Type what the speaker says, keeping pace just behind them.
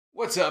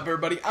What's up,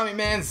 everybody? I'm your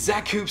man,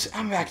 Zach Coopz.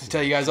 I'm back to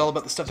tell you guys all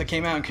about the stuff that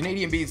came out in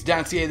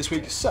CanadianBeats.ca this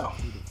week, so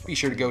be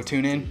sure to go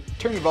tune in,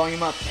 turn your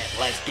volume up, and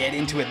let's get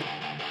into it.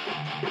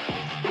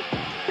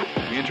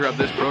 We interrupt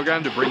this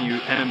program to bring you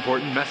an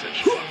important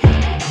message.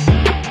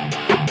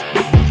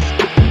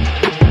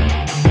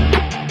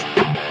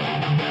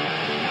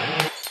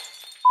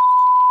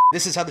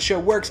 This is how the show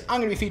works.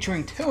 I'm going to be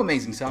featuring two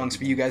amazing songs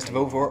for you guys to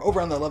vote for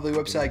over on the lovely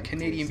website,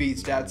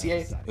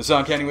 CanadianBeats.ca. The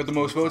song counting with the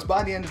most votes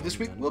by the end of this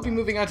week will be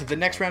moving on to the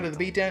next round of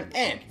the Beatdown,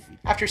 and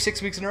after 6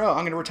 weeks in a row, I'm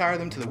going to retire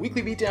them to the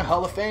Weekly Beatdown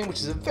Hall of Fame,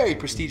 which is a very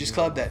prestigious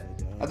club that,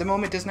 at the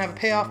moment, doesn't have a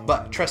payoff,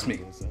 but trust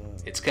me,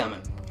 it's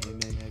coming.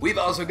 We've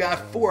also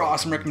got 4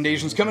 awesome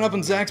recommendations coming up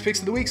on Zach's Picks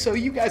of the Week, so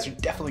you guys are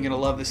definitely going to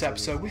love this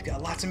episode. We've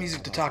got lots of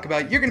music to talk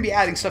about. You're going to be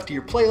adding stuff to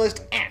your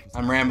playlist, and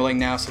I'm rambling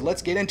now, so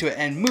let's get into it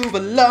and move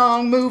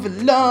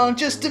along,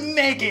 just to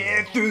make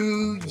it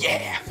through,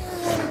 yeah!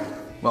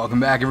 Welcome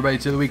back, everybody,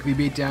 to the Weekly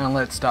Beatdown.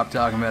 Let's stop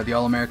talking about the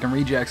All-American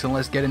Rejects and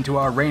let's get into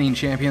our reigning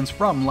champions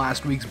from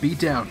last week's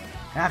Beatdown.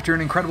 After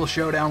an incredible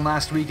showdown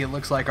last week, it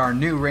looks like our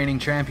new reigning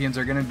champions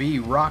are going to be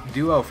rock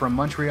duo from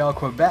Montreal,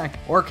 Quebec,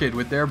 ORCHAD,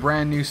 with their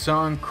brand new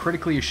song,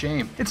 Critically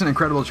Ashamed. It's an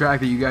incredible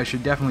track that you guys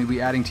should definitely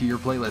be adding to your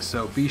playlist,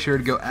 so be sure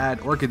to go add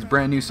ORCHAD's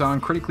brand new song,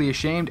 Critically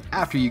Ashamed,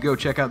 after you go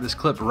check out this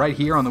clip right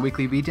here on the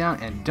Weekly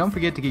Beatdown, and don't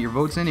forget to get your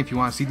votes in if you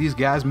want to see these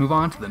guys move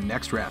on to the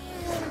next round.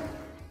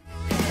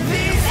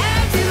 These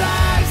empty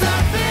lives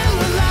are filled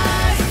with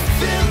lies,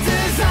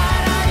 filters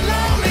on our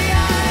lonely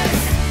eyes.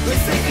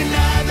 Let's take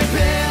another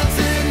pill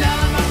to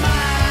numb our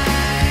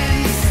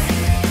minds.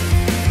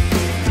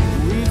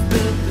 We've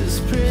built this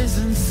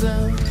prison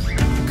cell,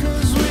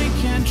 'cause we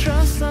can't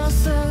trust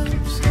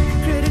ourselves.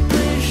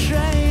 Critically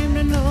ashamed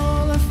and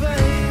all our faith.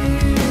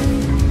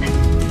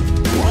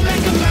 We'll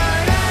make a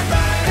murder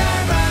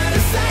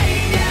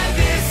scene. Yeah,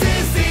 this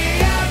is the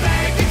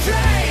American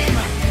dream.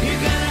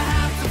 You're gonna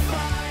have to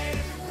fight.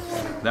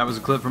 That was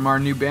a clip from our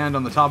new band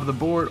on the top of the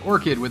board,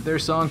 ORCHAD, with their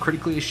song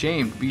Critically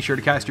Ashamed. Be sure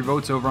to cast your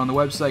votes over on the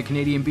website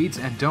Canadian Beats,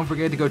 and don't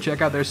forget to go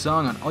check out their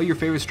song on all your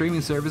favorite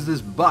streaming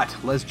services. But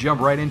let's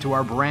jump right into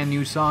our brand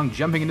new song,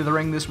 Jumping Into the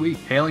Ring, this week.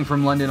 Hailing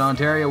from London,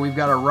 Ontario, we've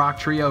got a rock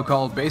trio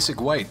called Basic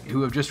White,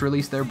 who have just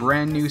released their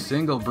brand new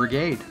single,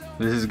 Brigade.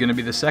 This is going to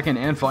be the second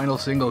and final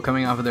single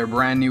coming off of their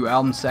brand new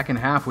album, Second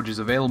Half, which is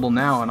available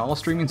now on all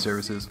streaming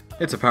services.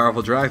 It's a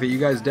powerful track that you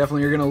guys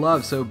definitely are going to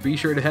love, so be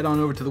sure to head on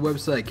over to the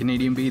website,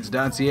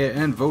 CanadianBeats.ca,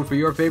 and vote for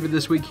your favorite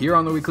this week here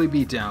on the Weekly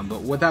Beatdown.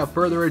 But without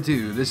further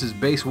ado, this is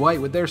Basic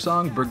White with their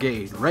song,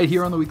 Brigade, right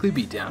here on the Weekly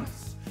Beatdown.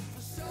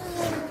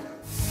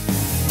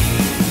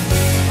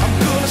 I'm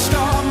gonna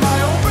start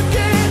my own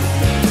brigade.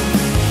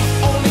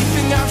 Only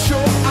thing I'm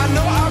sure I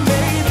know I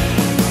made.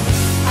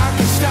 I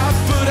can stop,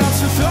 but I'm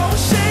so throw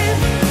shame.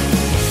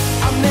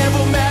 I'm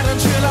never mad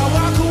until I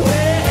walk away.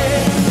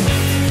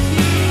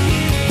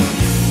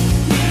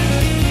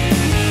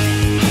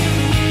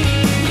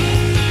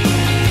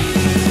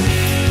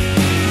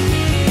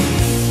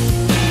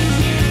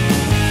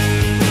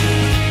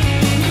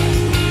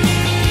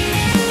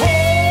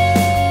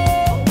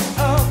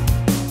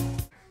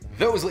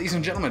 Those, ladies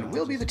and gentlemen,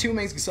 will be the 2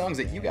 amazing songs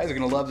that you guys are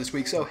going to love this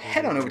week, so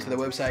head on over to the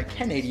website,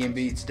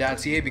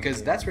 CanadianBeats.ca,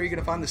 because that's where you're going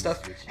to find the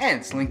stuff, and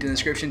it's linked in the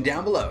description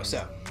down below,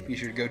 so be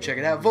sure to go check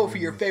it out, vote for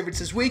your favorites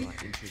this week,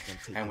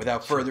 and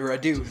without further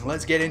ado,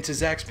 let's get into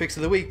Zach's Picks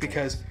of the Week,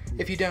 because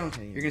if you don't,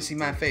 you're going to see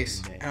my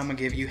face, and I'm going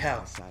to give you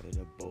hell.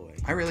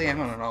 I really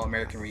am on an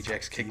All-American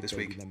Rejects kick this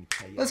week.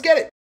 Let's get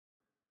it!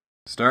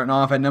 Starting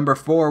off at number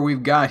 4,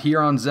 we've got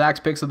here on Zach's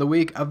Picks of the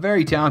Week a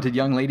very talented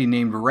young lady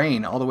named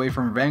Rayne, all the way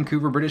from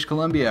Vancouver, British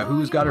Columbia,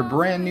 who's got her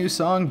brand new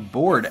song,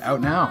 Bored, out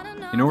now.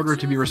 In order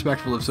to be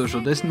respectful of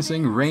social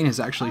distancing, Rayne has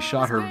actually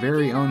shot her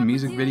very own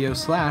music video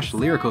 /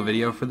 lyrical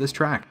video for this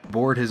track.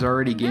 Bored has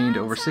already gained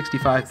over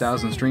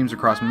 65,000 streams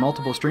across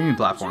multiple streaming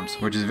platforms,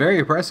 which is very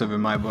impressive in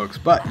my books,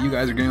 but you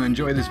guys are going to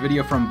enjoy this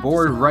video from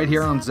Bored right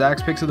here on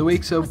Zach's Picks of the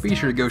Week, so be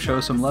sure to go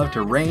show some love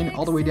to Rayne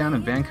all the way down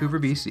in Vancouver,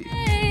 BC.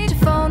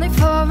 If only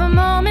for a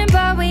moment,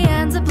 but we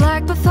end up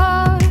like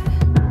before.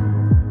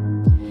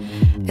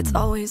 It's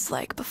always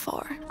like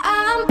before.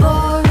 I'm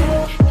bored.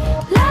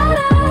 La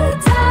da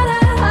da da.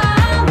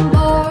 I'm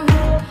bored.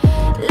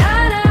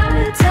 La da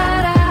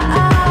da da.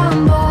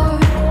 I'm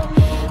bored.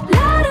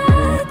 La da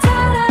da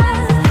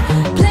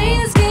da. Playing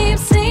this game,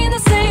 staying the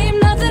same.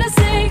 Nothing to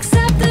say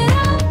except that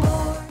I'm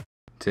bored.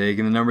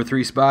 Taking the number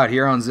 3 spot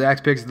here on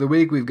Zach's Picks of the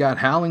Week, we've got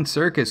Howlin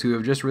Circus, who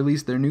have just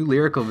released their new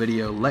lyrical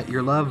video, Let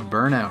Your Love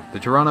Burn Out. The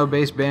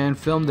Toronto-based band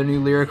filmed their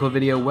new lyrical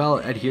video while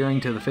adhering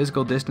to the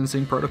physical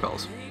distancing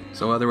protocols.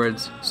 So in other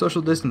words,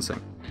 social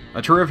distancing.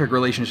 A terrific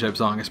relationship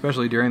song,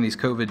 especially during these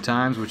COVID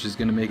times, which is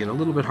going to make it a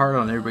little bit hard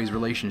on everybody's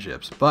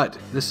relationships. But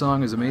this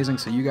song is amazing,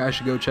 so you guys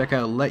should go check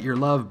out Let Your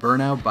Love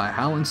Burn Out by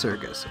Howlin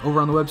Circus over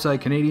on the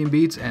website Canadian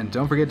Beats, and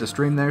don't forget to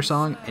stream their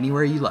song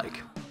anywhere you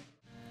like.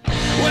 When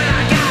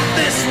I got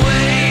this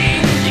way,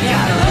 you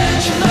gotta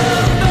let your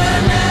love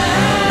burn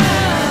out.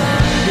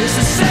 It's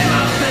the same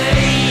old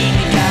thing.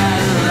 You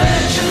gotta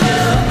let your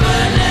love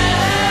burn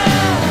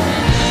out.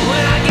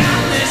 When I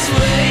got this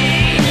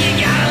way, you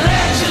gotta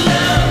let your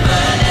love burn out.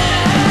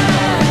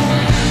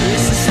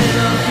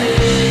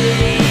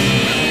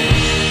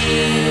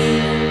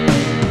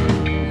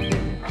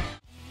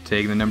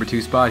 number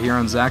 2 spot here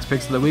on Zach's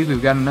Picks of the Week, we've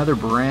got another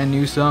brand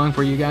new song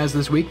for you guys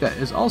this week that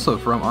is also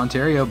from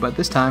Ontario, but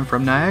this time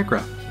from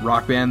Niagara.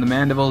 Rock band the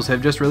Mandevilles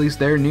have just released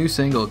their new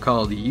single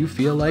called You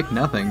Feel Like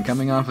Nothing,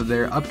 coming off of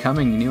their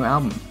upcoming new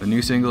album. The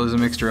new single is a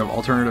mixture of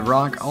alternative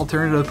rock,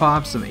 alternative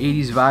pop, some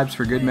 80s vibes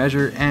for good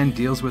measure, and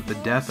deals with the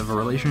death of a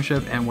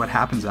relationship and what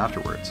happens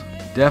afterwards.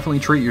 Definitely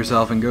treat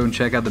yourself and go and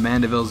check out the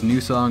Mandevilles'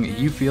 new song,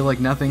 You Feel Like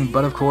Nothing,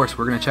 but of course,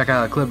 we're going to check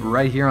out a clip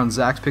right here on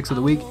Zach's Picks of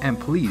the Week, and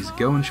please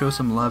go and show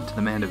some love to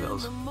the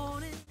Mandevilles.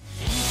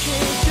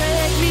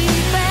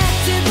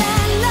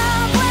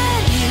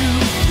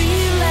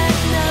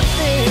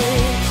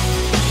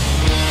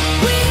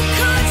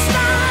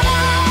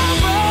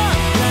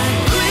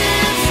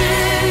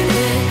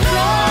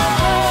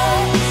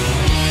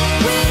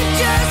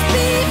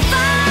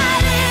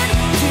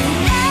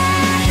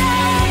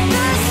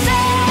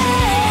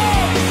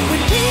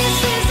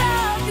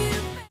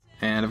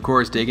 Of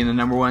course, taking the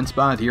number 1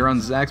 spot here on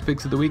Zach's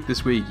Picks of the Week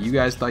this week. You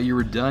guys thought you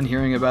were done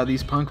hearing about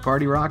these punk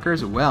party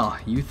rockers? Well,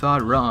 you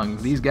thought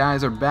wrong. These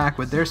guys are back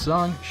with their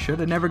song,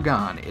 Shoulda Never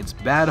Gone. It's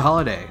Bad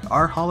Holiday,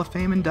 our Hall of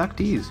Fame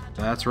inductees.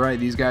 That's right,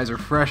 these guys are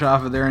fresh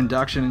off of their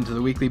induction into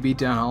the Weekly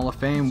Beatdown Hall of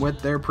Fame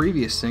with their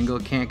previous single,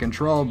 Can't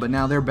Control, but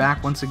now they're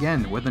back once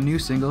again with a new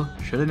single,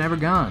 Shoulda Never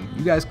Gone.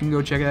 You guys can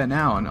go check it out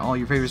now on all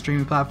your favorite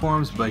streaming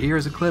platforms, but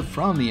here's a clip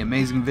from the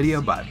amazing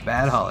video by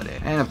Bad Holiday.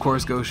 And of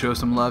course, go show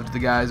some love to the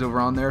guys over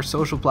on their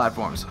social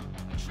platforms.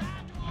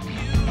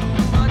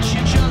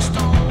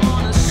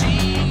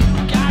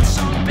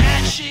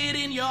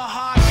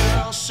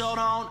 So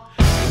don't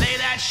lay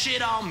that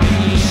shit on me.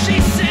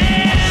 She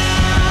said,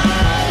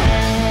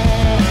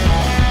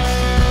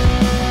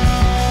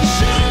 you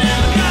shoulda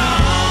never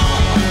gone.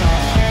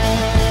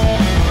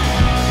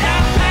 I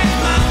packed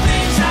my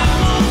things, I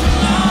moved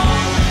along.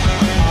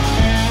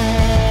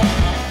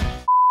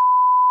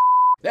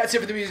 That's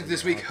it for the music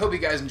this week. Hope you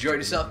guys enjoyed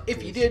yourself.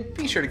 If you did,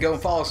 be sure to go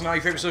and follow us on all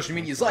your favorite social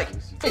medias like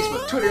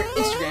Facebook, Twitter,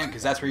 Instagram,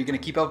 because that's where you're going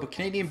to keep up with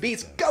Canadian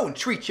beats. Go and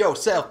treat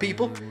yourself,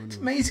 people. It's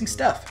amazing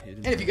stuff.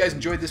 And if you guys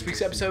enjoyed this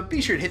week's episode,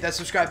 be sure to hit that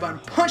subscribe button,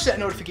 punch that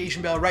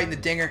notification bell right in the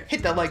dinger,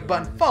 hit that like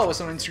button, follow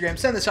us on Instagram,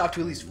 send this off to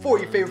at least 4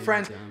 of your favorite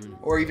friends,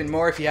 or even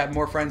more if you have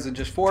more friends than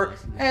just 4.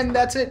 And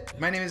that's it.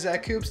 My name is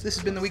Zach Coopz. This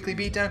has been the Weekly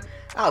Beatdown.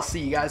 I'll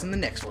see you guys in the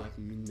next one.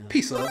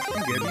 Peace, love,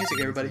 and good music,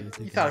 everybody.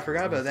 You thought I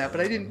forgot about that,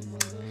 but I didn't.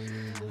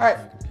 Alright,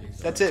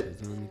 that's it.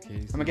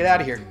 I'm gonna get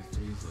out of here.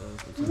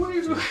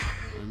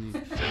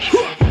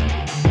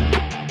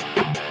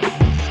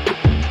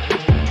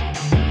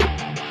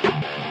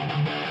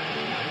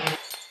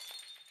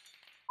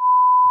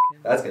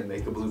 That's gonna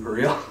make the blooper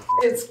reel.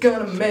 It's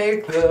gonna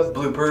make the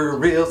blooper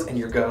reels, and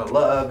you're gonna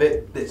love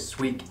it this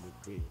week.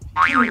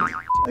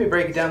 Let me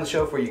break it down the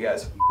show for you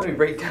guys.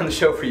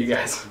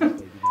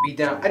 Beat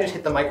down. I just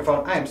hit the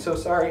microphone. I am so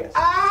sorry.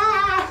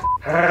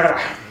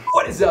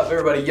 What is up,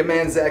 everybody? Your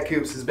man Zach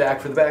Coopz is back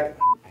for the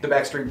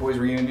Backstreet Boys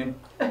reunion.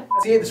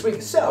 That's the end this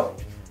week. So,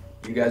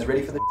 you guys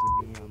ready for the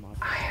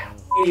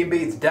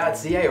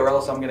CanadianBeats.ca, or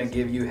else I'm gonna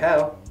give you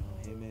hell,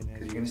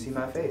 because you're gonna see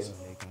my face.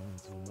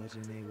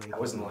 That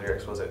wasn't the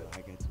lyrics, was it?